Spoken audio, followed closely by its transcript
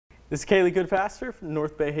This is Kaylee Goodpaster from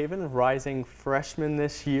North Bay Haven, rising freshman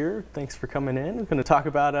this year. Thanks for coming in. We're going to talk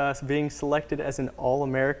about us being selected as an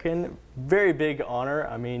All-American. Very big honor.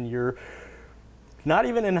 I mean, you're not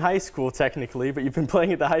even in high school technically, but you've been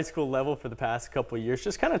playing at the high school level for the past couple of years.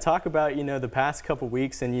 Just kind of talk about, the past couple of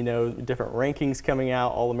weeks and, different rankings coming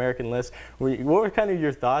out, All-American list. What were kind of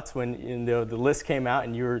your thoughts when, the list came out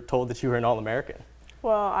and you were told that you were an All-American?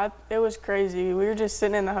 Well, it was crazy. We were just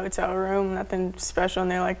sitting in the hotel room, nothing special, and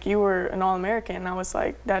they're like, you were an All-American. And I was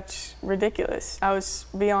like, that's ridiculous. I was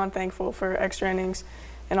beyond thankful for Extra Innings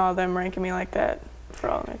and all of them ranking me like that for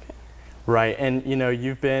All-American. Right, and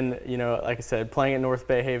you've been, like I said, playing at North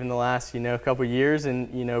Bay Haven the last, couple of years,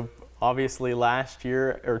 and obviously last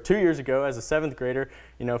year or 2 years ago as a 7th grader,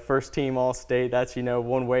 first team All-State. That's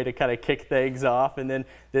one way to kind of kick things off. And then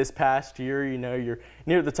this past year, you're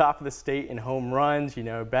near the top of the state in home runs,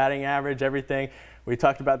 batting average, everything. We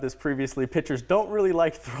talked about this previously. Pitchers don't really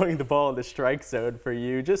like throwing the ball in the strike zone for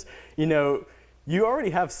you. Just you already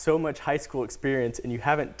have so much high school experience and you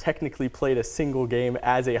haven't technically played a single game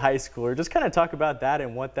as a high schooler. Just kind of talk about that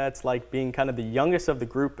and what that's like being kind of the youngest of the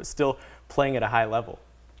group but still playing at a high level.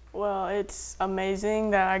 Well, it's amazing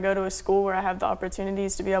that I go to a school where I have the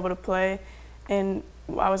opportunities to be able to play, and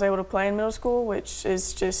I was able to play in middle school, which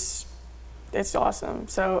is just, it's awesome.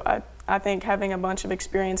 So I think having a bunch of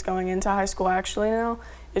experience going into high school actually now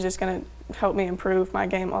is just going to help me improve my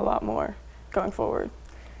game a lot more going forward.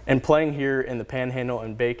 And playing here in the Panhandle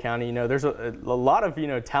and Bay County, there's a lot of,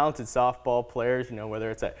 talented softball players, whether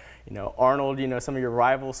it's at, Arnold, some of your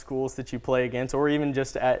rival schools that you play against, or even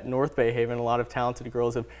just at North Bay Haven, a lot of talented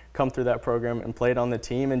girls have come through that program and played on the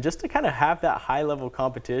team. And just to kind of have that high-level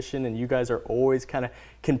competition, and you guys are always kind of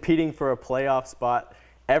competing for a playoff spot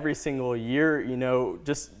every single year,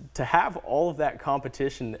 just to have all of that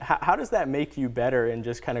competition, how does that make you better and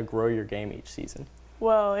just kind of grow your game each season?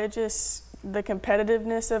 Well, the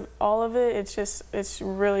competitiveness of all of it, it's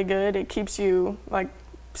really good. It keeps you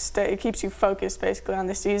it keeps you focused basically on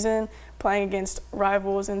the season, playing against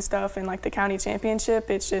rivals and stuff, and like the county championship.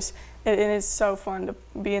 It is so fun to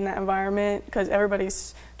be in that environment because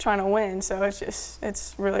everybody's trying to win. So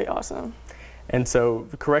it's really awesome. And so,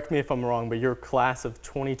 correct me if I'm wrong, but your class of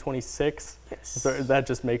 2026, yes. So that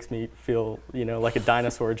just makes me feel, like a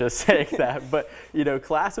dinosaur just saying that. But,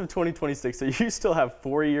 class of 2026, so you still have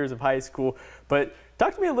 4 years of high school. But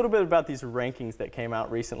talk to me a little bit about these rankings that came out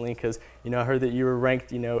recently, because, I heard that you were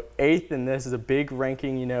ranked, 8th, and this is a big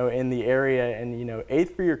ranking, in the area, and,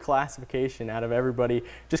 8th for your classification out of everybody.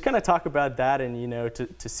 Just kind of talk about that, and,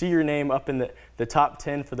 to see your name up in the top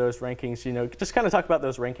 10 for those rankings, just kind of talk about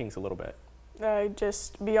those rankings a little bit.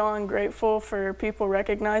 Just beyond grateful for people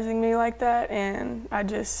recognizing me like that, and I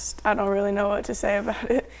don't really know what to say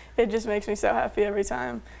about it. It just makes me so happy every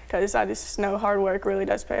time because I just know hard work really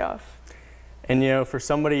does pay off. And for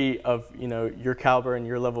somebody of your caliber and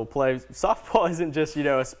your level of play, softball isn't just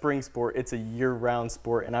a spring sport; it's a year-round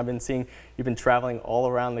sport. And I've been seeing you've been traveling all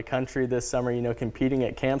around the country this summer, competing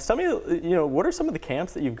at camps. Tell me, what are some of the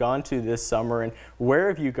camps that you've gone to this summer, and where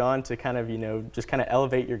have you gone to kind of just kind of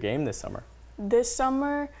elevate your game this summer? This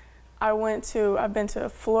summer, I've been to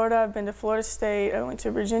Florida, I've been to Florida State, I went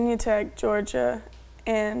to Virginia Tech, Georgia,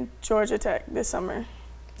 and Georgia Tech this summer.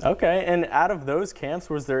 Okay, and out of those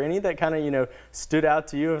camps, was there any that kind of, stood out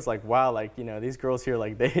to you? It was like, wow, these girls here,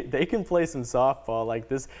 they can play some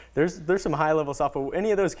softball, there's some high-level softball.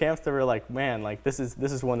 Any of those camps that were like, man, this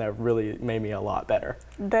is one that really made me a lot better?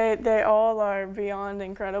 They all are beyond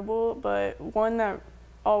incredible, but one that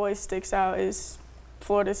always sticks out is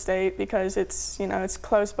Florida State, because it's it's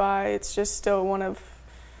close by. It's just still one of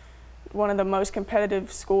the most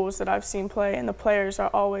competitive schools that I've seen play, and the players are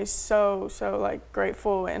always so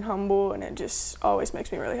grateful and humble, and it just always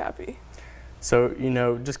makes me really happy. So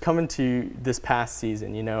just coming to this past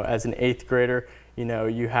season, as an 8th grader,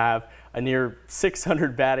 you have a near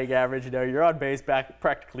 600 batting average. You're on base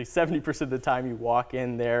practically 70% of the time you walk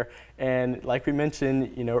in there. And like we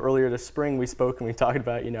mentioned, earlier this spring we spoke and we talked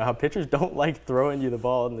about, how pitchers don't like throwing you the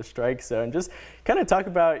ball in the strike zone. Just kind of talk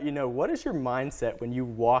about, what is your mindset when you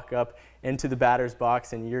walk up into the batter's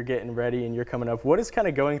box and you're getting ready and you're coming up? What is kind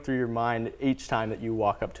of going through your mind each time that you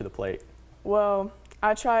walk up to the plate? Well,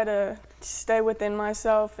 I try to stay within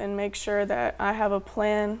myself and make sure that I have a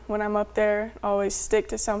plan when I'm up there. Always stick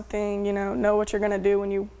to something, know what you're going to do when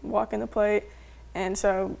you walk in the plate. And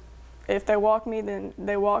so if they walk me, then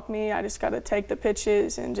they walk me. I just got to take the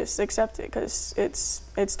pitches and just accept it, because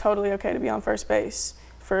it's totally okay to be on first base.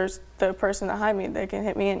 For the person behind me, they can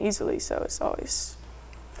hit me in easily, so it's always.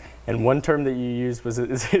 And one term that you used was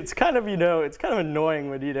it's kind of, it's kind of annoying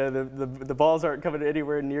when, the balls aren't coming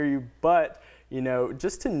anywhere near you, but you know,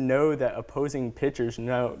 just to know that opposing pitchers,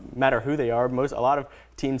 no matter who they are, a lot of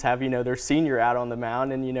teams have, you know, their senior out on the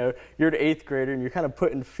mound, and, you know, you're an 8th grader and you're kind of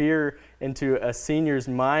putting fear into a senior's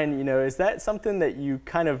mind. You know, is that something that you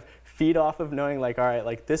kind of feed off of, knowing like, all right,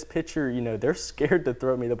 like this pitcher, you know, they're scared to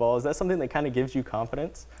throw me the ball? Is that something that kind of gives you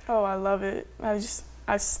confidence? Oh, I love it.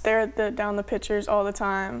 I stare down the pitchers all the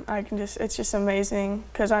time. It's just amazing,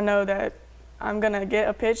 because I know that I'm gonna get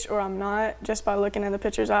a pitch or I'm not, just by looking in the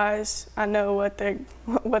pitcher's eyes. I know what they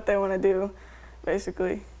want to do,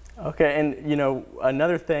 basically. Okay, and you know,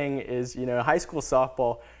 another thing is, you know, high school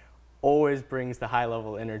softball always brings the high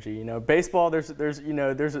level energy. You know, baseball, there's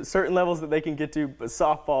certain levels that they can get to, but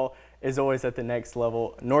softball is always at the next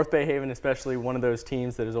level. North Bay Haven, especially, one of those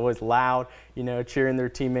teams that is always loud, you know, cheering their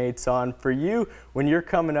teammates on. For you, when you're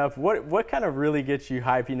coming up, what kind of really gets you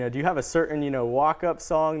hyped? You know, do you have a certain, you know, walk-up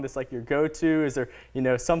song that's like your go-to? Is there, you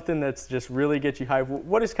know, something that's just really gets you hyped?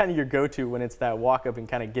 What is kind of your go-to when it's that walk-up and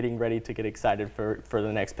kind of getting ready to get excited for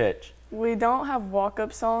the next pitch? We don't have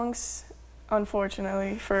walk-up songs,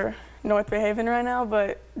 unfortunately, for North Bay Haven right now,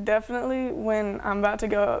 but definitely when I'm about to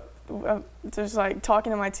go up, just like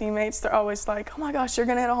talking to my teammates, they're always like, "Oh my gosh, you're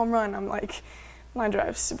gonna hit a home run." I'm like, line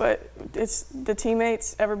drives. But it's the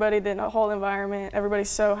teammates, everybody, the whole environment, everybody's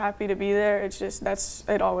so happy to be there. It's just,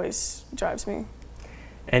 it always drives me.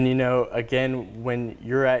 And you know, again, when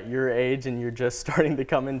you're at your age and you're just starting to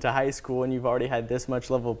come into high school and you've already had this much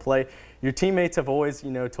level of play, your teammates have always,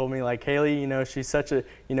 you know, told me like, Kaylee, you know, she's such a,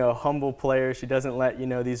 you know, humble player. She doesn't let, you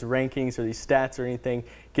know, these rankings or these stats or anything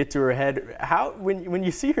get to her head. How, when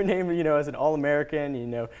you see her name, you know, as an All-American, you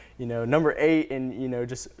know, number 8 and, you know,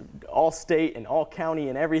 just all state and all county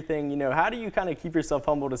and everything, you know, how do you kind of keep yourself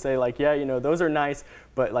humble to say like, yeah, you know, those are nice,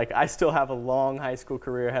 but like I still have a long high school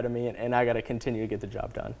career ahead of me, and I got to continue to get the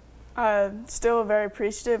job done? Still very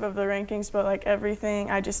appreciative of the rankings, but like everything,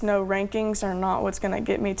 I just know rankings are not what's going to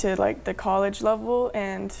get me to like the college level,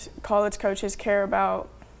 and college coaches care about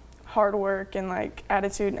hard work and like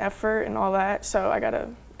attitude and effort and all that. So I gotta,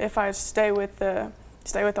 if I stay with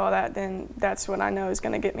all that, then that's what I know is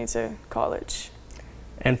going to get me to college.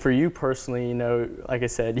 And for you personally, you know, like I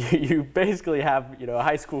said, you basically have, you know, a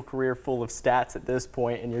high school career full of stats at this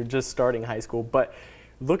point, and you're just starting high school. But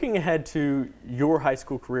looking ahead to your high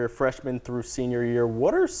school career, freshman through senior year,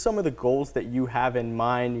 what are some of the goals that you have in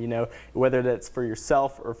mind, you know, whether that's for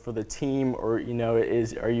yourself or for the team, or, you know,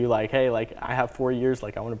 are you like, hey, like I have 4 years,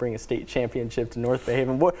 like I want to bring a state championship to North Bay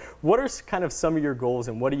Haven? What are kind of some of your goals,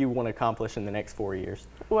 and what do you want to accomplish in the next 4 years?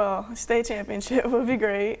 Well, state championship would be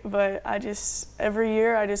great, but every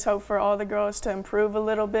year I just hope for all the girls to improve a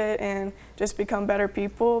little bit and just become better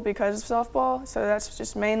people because of softball. So that's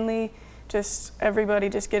just mainly just everybody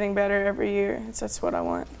just getting better every year. That's what I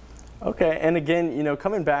want. Okay, and again, you know,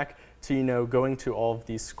 coming back to, you know, going to all of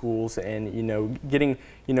these schools and, you know, getting,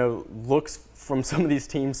 you know, looks from some of these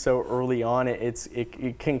teams so early on,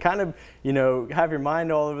 it can kind of, you know, have your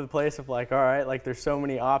mind all over the place of like, all right, like there's so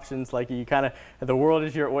many options, like you kind of, the world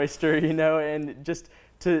is your oyster, you know, and just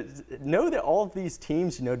to know that all of these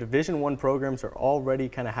teams, you know, Division I programs are already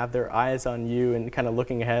kind of have their eyes on you and kind of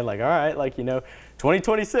looking ahead like, all right, like, you know,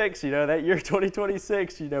 2026, you know, that year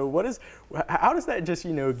 2026, you know, how does that just,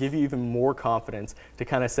 you know, give you even more confidence to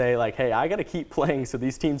kind of say like, hey, I got to keep playing so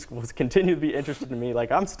these teams will continue to be interested in me.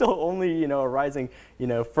 Like I'm still only, you know, a rising, you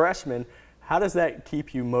know, freshman. How does that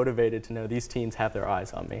keep you motivated to know these teams have their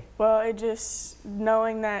eyes on me? Well, it just,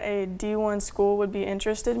 knowing that a D1 school would be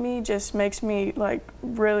interested in me just makes me like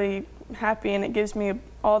really happy, and it gives me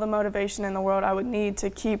all the motivation in the world I would need to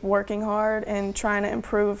keep working hard and trying to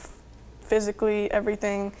improve physically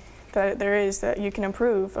everything that there is that you can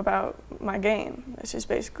improve about my game. That's just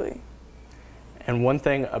basically. And one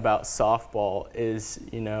thing about softball is,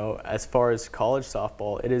 you know, as far as college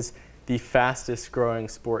softball, it is the fastest growing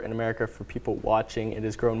sport in America for people watching. It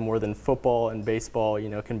has grown more than football and baseball, you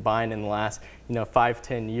know, combined in the last, you know,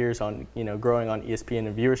 5-10 years on, you know, growing on ESPN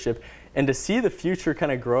and viewership. And to see the future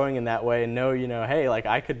kind of growing in that way and know, you know, hey, like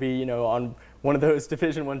I could be, you know, on one of those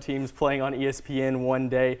Division I teams playing on ESPN one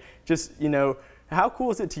day. Just, you know, how cool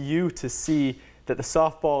is it to you to see that the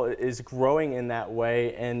softball is growing in that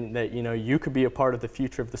way, and that, you know, you could be a part of the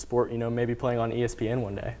future of the sport, you know, maybe playing on ESPN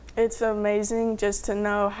one day? It's amazing just to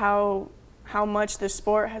know how much the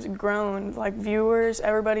sport has grown. Like viewers,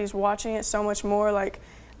 everybody's watching it so much more. Like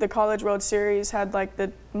the College World Series had like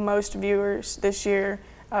the most viewers this year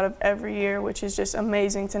out of every year, which is just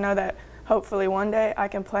amazing to know that hopefully one day I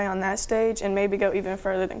can play on that stage and maybe go even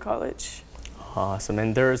further than college. Awesome,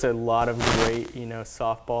 and there's a lot of great, you know,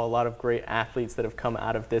 softball, a lot of great athletes that have come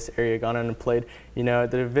out of this area, gone on and played, you know,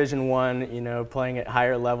 at the Division I, you know, playing at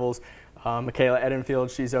higher levels. Michaela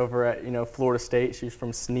Edenfield, she's over at Florida State. She's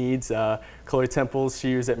from Sneads. Chloe Temples,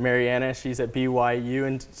 she was at Mariana. She's at BYU.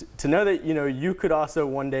 And to know that you could also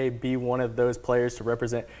one day be one of those players to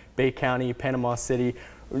represent Bay County, Panama City.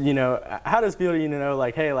 How does it feel to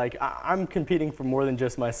like, hey, like I'm competing for more than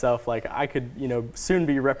just myself. Like I could soon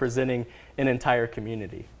be representing an entire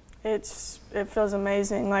community. It feels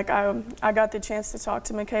amazing. Like I got the chance to talk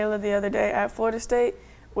to Michaela the other day at Florida State,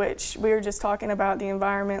 which we were just talking about the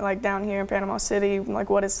environment like down here in Panama City, like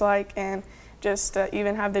what it's like, and just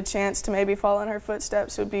even have the chance to maybe follow in her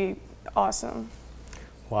footsteps would be awesome.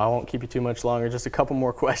 Well, I won't keep you too much longer. Just a couple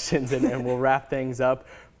more questions and we'll wrap things up.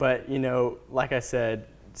 But, like I said,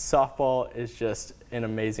 softball is just an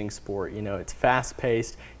amazing sport. It's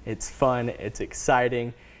fast-paced, it's fun, it's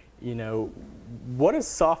exciting. What has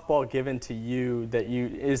softball given to you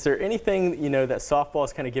is there anything, that softball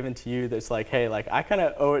has kind of given to you that's like, hey, like I kind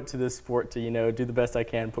of owe it to this sport to, do the best I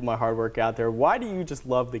can, put my hard work out there. Why do you just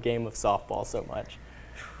love the game of softball so much?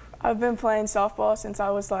 I've been playing softball since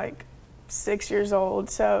I was like 6 years old.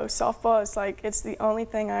 So softball is like, it's the only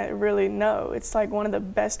thing I really know. It's like one of the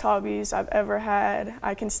best hobbies I've ever had.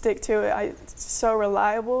 I can stick to it. It's so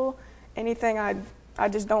reliable. Anything I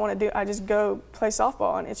just don't want to do, I just go play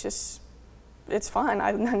softball, and it's fun.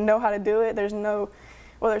 I know how to do it. There's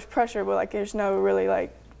pressure, but like there's no really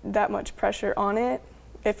like that much pressure on it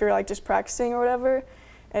if you're like just practicing or whatever.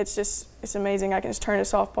 It's amazing. I can just turn to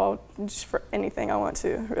softball just for anything I want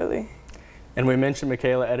to, really. And we mentioned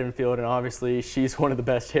Michaela Edenfield, and obviously she's one of the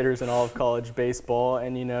best hitters in all of college baseball.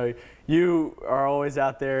 And you are always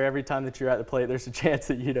out there. Every time that you're at the plate, there's a chance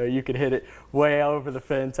that you could hit it way over the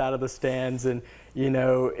fence, out of the stands. And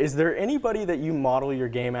is there anybody that you model your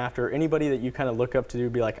game after, anybody that you kind of look up to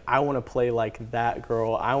be like, I want to play like that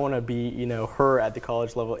girl, I want to be her at the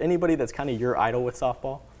college level? Anybody that's kind of your idol with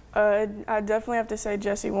softball? I definitely have to say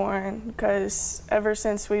Jessie Warren, because ever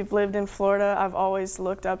since we've lived in Florida, I've always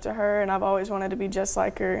looked up to her, and I've always wanted to be just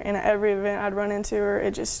like her. And at every event I'd run into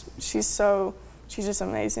her, she's just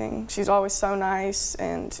amazing. She's always so nice,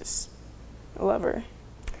 and just love her.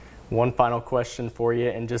 One final question for you,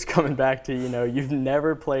 and just coming back to, you've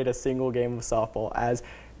never played a single game of softball as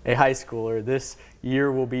a high schooler. This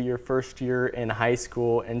year will be your first year in high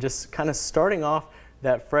school, and just kind of starting off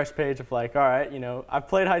that fresh page of like, all right, I've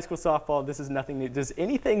played high school softball, this is nothing new. Does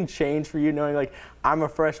anything change for you knowing like I'm a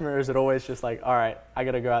freshman, or is it always just like, all right, I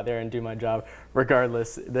got to go out there and do my job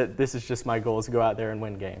regardless, that this is just my goal is to go out there and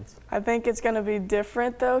win games? I think it's going to be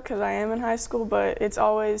different though, because I am in high school, but it's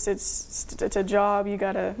a job. You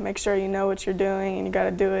got to make sure you know what you're doing, and you got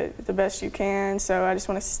to do it the best you can. So I just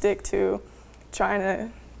want to stick to trying to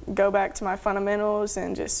go back to my fundamentals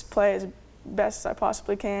and just play as best as I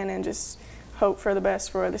possibly can, and just hope for the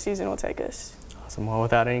best for where the season will take us. Awesome. Well,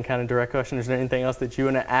 without any kind of direct question, is there anything else that you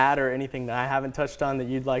want to add, or anything that I haven't touched on that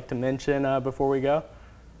you'd like to mention before we go?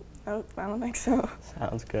 Oh, I don't think so.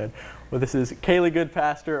 Sounds good. Well, this is Kaylee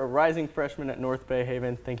Goodpaster, a rising freshman at North Bay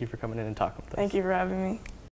Haven. Thank you for coming in and talking with us. Thank you for having me.